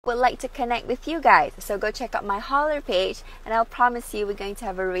would like to connect with you guys, so go check out my holler page and I'll promise you we're going to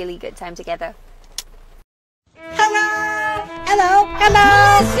have a really good time together. Hello! Hello! Hello!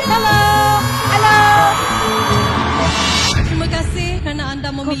 Hello! Hello! Terima kasih kerana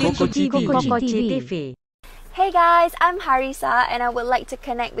anda memilih Kokoci TV. Hey guys, I'm Hariesa and I would like to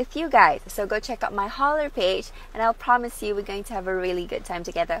connect with you guys, so go check out my holler page and I'll promise you we're going to have a really good time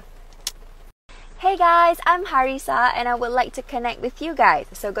together. Hey guys, I'm Hariesa and I would like to connect with you guys,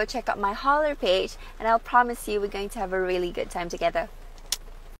 so go check out my holler page and I'll promise you we're going to have a really good time together.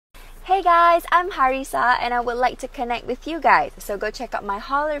 Hey guys, I'm Hariesa and I would like to connect with you guys, so go check out my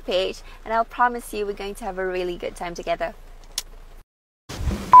holler page and I'll promise you we're going to have a really good time together.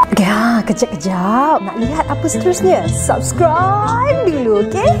 Ya, kejap-kejap. Nak lihat apa seterusnya? Subscribe dulu,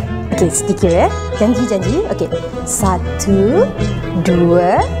 okey? Okey, sedikit ya. Janji. Okey. 1, 2,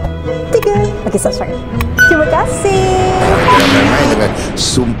 3. Okey, subscribe. Terima kasih. Jangan main-main dengan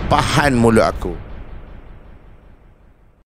sumpahan mulut aku.